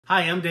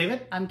Hi, I'm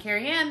David. I'm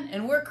Carrie Ann,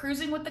 and we're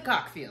cruising with the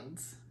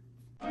Cockfields.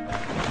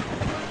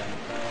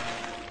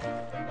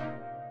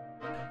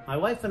 My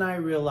wife and I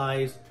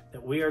realized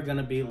that we are going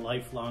to be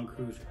lifelong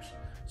cruisers.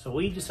 So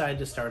we decided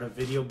to start a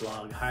video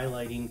blog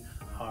highlighting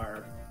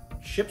our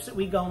ships that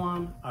we go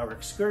on, our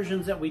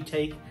excursions that we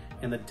take,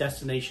 and the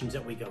destinations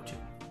that we go to.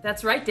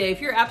 That's right,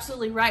 Dave. You're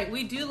absolutely right.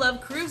 We do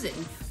love cruising.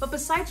 But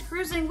besides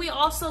cruising, we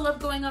also love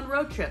going on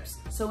road trips.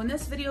 So in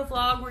this video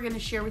vlog, we're going to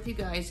share with you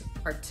guys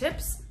our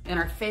tips and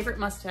our favorite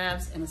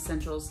must-haves and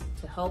essentials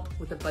to help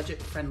with a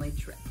budget-friendly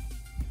trip.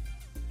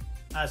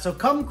 So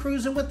come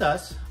cruising with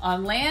us.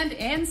 On land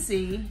and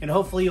sea. And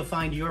hopefully you'll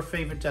find your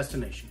favorite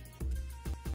destination.